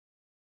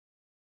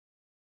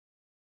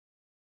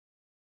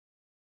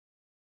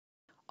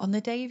On the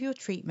day of your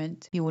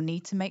treatment, you will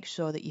need to make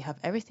sure that you have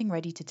everything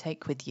ready to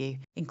take with you,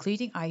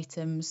 including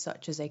items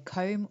such as a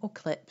comb or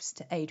clips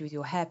to aid with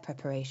your hair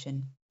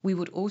preparation. We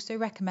would also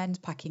recommend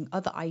packing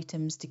other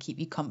items to keep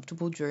you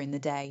comfortable during the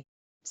day,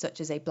 such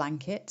as a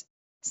blanket,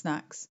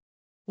 snacks,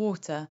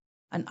 water,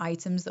 and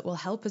items that will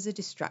help as a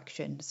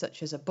distraction,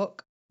 such as a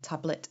book,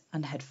 tablet,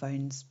 and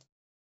headphones.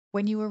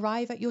 When you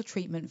arrive at your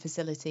treatment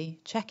facility,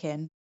 check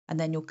in, and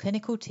then your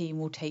clinical team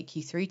will take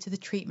you through to the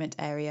treatment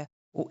area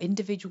or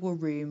individual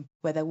room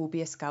where there will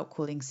be a scalp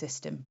cooling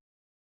system.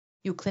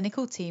 Your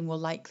clinical team will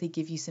likely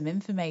give you some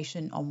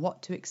information on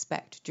what to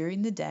expect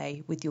during the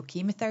day with your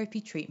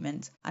chemotherapy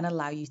treatment and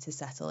allow you to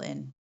settle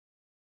in.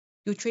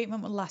 Your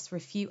treatment will last for a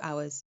few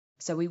hours,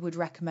 so we would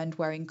recommend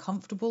wearing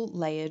comfortable,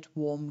 layered,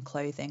 warm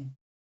clothing.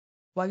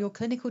 While your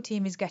clinical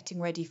team is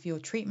getting ready for your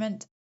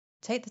treatment,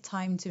 take the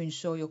time to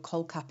ensure your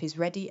cold cap is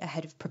ready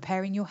ahead of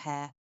preparing your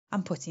hair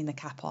and putting the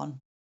cap on.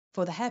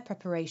 For the hair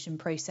preparation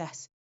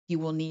process, you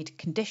will need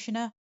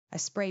conditioner, a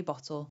spray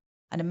bottle,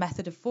 and a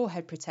method of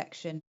forehead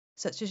protection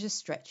such as a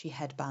stretchy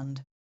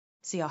headband.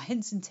 See our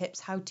hints and tips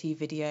how-to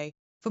video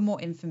for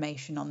more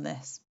information on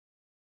this.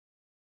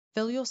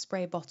 Fill your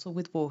spray bottle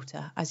with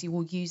water as you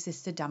will use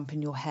this to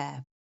dampen your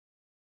hair.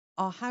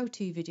 Our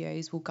how-to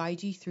videos will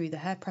guide you through the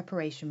hair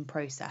preparation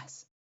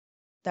process.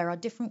 There are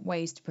different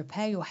ways to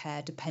prepare your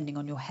hair depending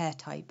on your hair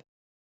type.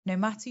 No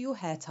matter your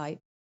hair type,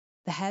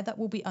 the hair that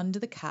will be under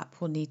the cap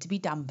will need to be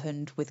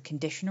dampened with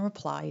conditioner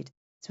applied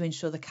to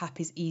ensure the cap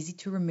is easy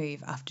to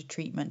remove after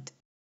treatment.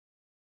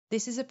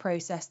 This is a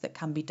process that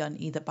can be done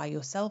either by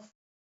yourself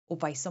or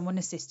by someone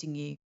assisting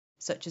you,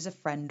 such as a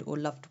friend or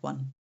loved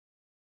one.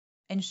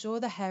 Ensure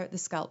the hair at the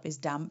scalp is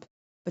damp,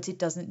 but it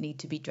doesn't need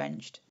to be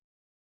drenched.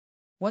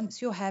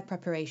 Once your hair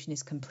preparation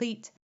is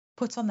complete,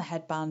 put on the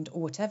headband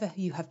or whatever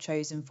you have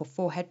chosen for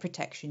forehead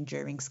protection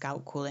during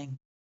scalp cooling.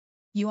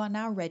 You are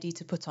now ready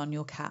to put on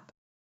your cap.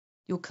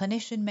 Your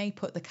clinician may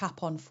put the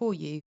cap on for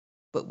you,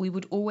 but we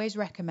would always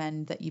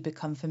recommend that you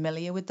become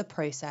familiar with the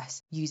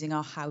process using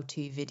our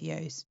how-to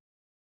videos.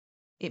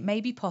 It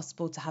may be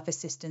possible to have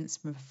assistance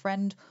from a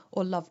friend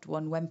or loved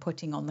one when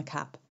putting on the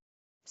cap.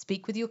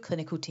 Speak with your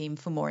clinical team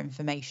for more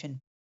information.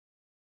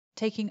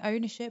 Taking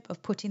ownership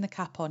of putting the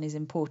cap on is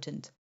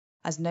important,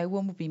 as no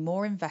one will be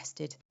more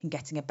invested in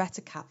getting a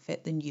better cap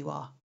fit than you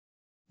are.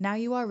 Now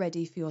you are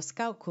ready for your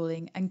scalp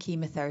cooling and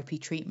chemotherapy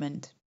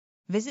treatment.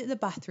 Visit the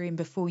bathroom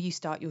before you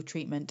start your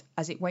treatment,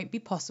 as it won't be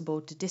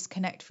possible to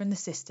disconnect from the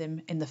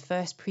system in the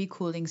first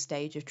pre-cooling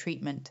stage of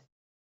treatment.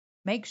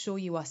 Make sure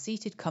you are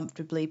seated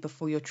comfortably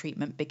before your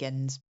treatment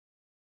begins.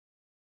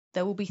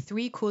 There will be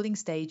 3 cooling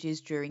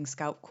stages during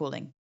scalp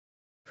cooling: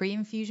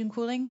 pre-infusion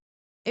cooling,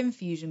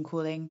 infusion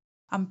cooling,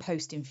 and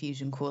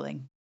post-infusion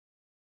cooling.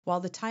 While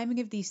the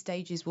timing of these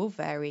stages will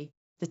vary,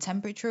 the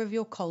temperature of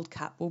your cold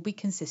cap will be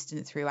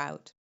consistent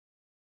throughout.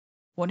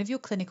 One of your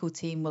clinical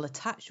team will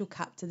attach your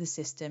cap to the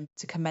system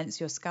to commence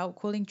your scalp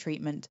cooling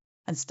treatment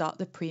and start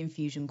the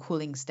pre-infusion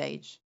cooling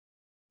stage.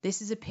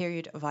 This is a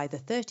period of either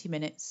 30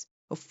 minutes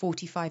or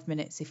 45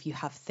 minutes if you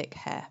have thick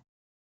hair.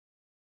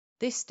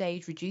 This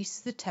stage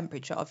reduces the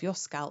temperature of your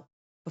scalp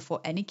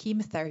before any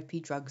chemotherapy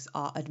drugs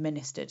are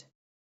administered.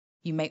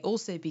 You may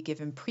also be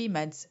given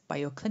pre-meds by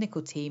your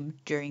clinical team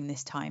during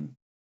this time.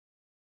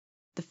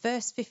 The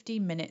first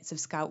 15 minutes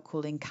of scalp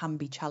cooling can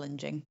be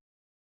challenging.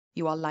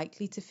 You are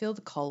likely to feel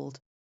the cold.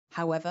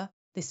 However,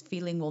 this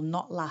feeling will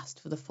not last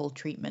for the full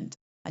treatment,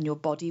 and your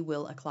body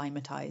will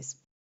acclimatise.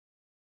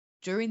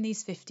 During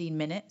these 15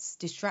 minutes,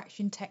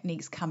 distraction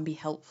techniques can be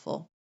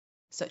helpful,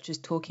 such as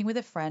talking with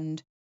a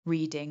friend,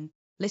 reading,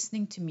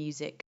 listening to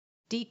music,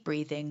 deep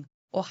breathing,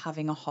 or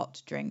having a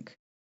hot drink.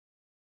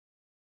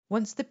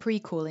 Once the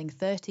pre-cooling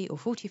 30 or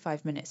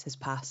 45 minutes has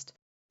passed,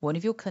 one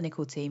of your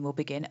clinical team will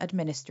begin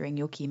administering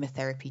your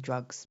chemotherapy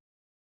drugs.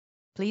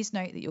 Please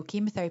note that your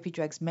chemotherapy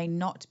drugs may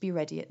not be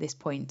ready at this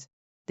point.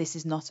 This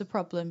is not a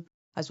problem,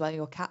 as while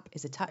your cap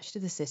is attached to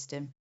the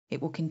system, it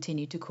will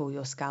continue to cool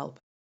your scalp.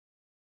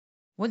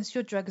 Once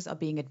your drugs are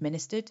being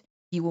administered,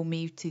 you will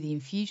move to the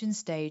infusion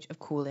stage of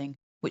cooling,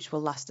 which will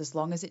last as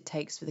long as it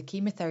takes for the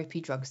chemotherapy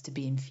drugs to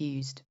be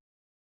infused.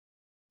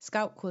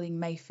 Scalp cooling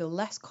may feel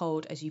less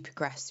cold as you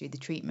progress through the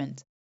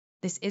treatment.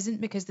 This isn't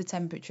because the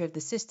temperature of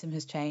the system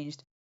has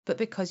changed, but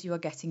because you are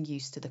getting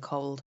used to the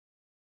cold.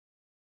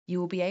 You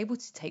will be able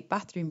to take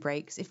bathroom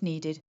breaks if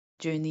needed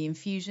during the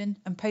infusion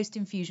and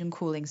post-infusion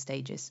cooling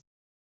stages.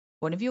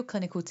 One of your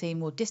clinical team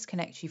will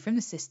disconnect you from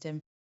the system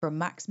for a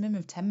maximum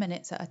of 10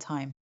 minutes at a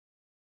time.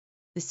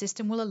 The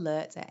system will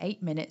alert at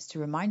 8 minutes to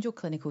remind your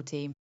clinical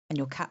team, and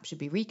your cap should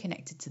be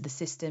reconnected to the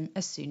system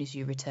as soon as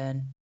you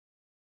return.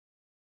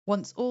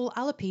 Once all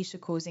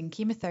alopecia-causing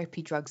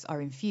chemotherapy drugs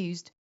are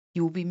infused,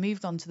 you will be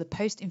moved on to the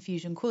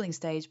post-infusion cooling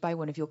stage by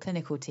one of your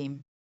clinical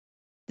team.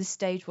 This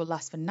stage will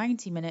last for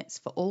 90 minutes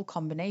for all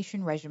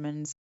combination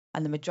regimens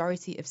and the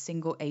majority of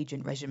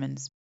single-agent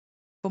regimens.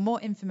 For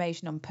more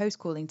information on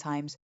post-cooling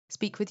times,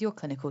 speak with your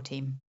clinical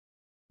team.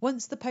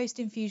 Once the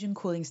post-infusion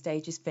cooling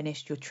stage is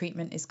finished, your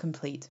treatment is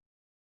complete.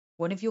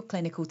 One of your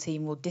clinical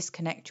team will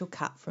disconnect your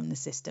cap from the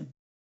system.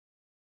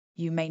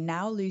 You may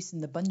now loosen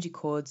the bungee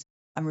cords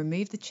and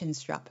remove the chin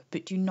strap,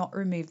 but do not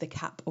remove the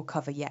cap or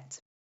cover yet.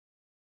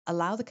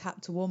 Allow the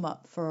cap to warm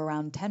up for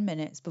around 10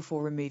 minutes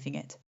before removing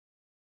it.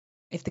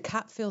 If the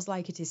cap feels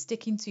like it is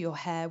sticking to your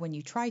hair when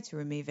you try to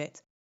remove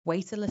it,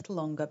 wait a little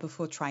longer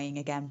before trying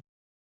again.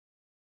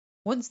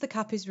 Once the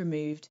cap is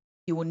removed,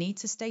 you will need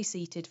to stay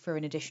seated for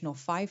an additional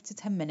 5 to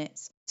 10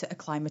 minutes to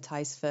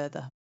acclimatise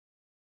further.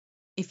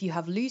 If you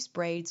have loose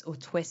braids or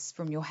twists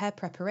from your hair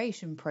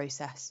preparation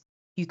process,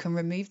 you can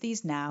remove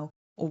these now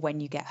or when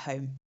you get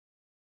home.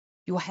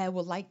 Your hair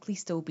will likely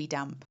still be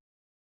damp.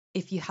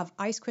 If you have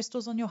ice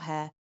crystals on your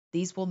hair,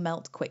 these will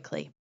melt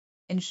quickly.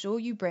 Ensure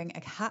you bring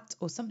a hat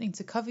or something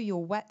to cover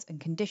your wet and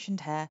conditioned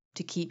hair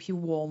to keep you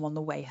warm on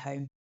the way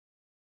home.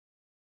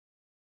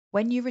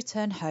 When you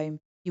return home,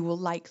 you will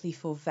likely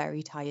feel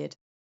very tired.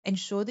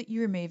 Ensure that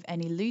you remove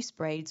any loose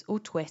braids or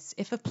twists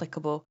if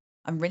applicable,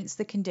 and rinse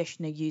the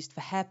conditioner used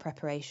for hair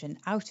preparation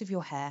out of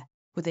your hair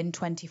within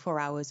 24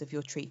 hours of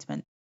your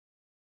treatment.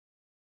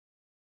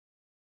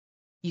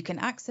 You can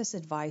access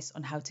advice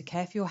on how to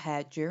care for your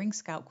hair during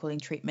scalp cooling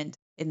treatment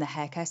in the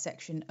haircare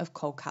section of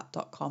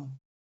coldcap.com.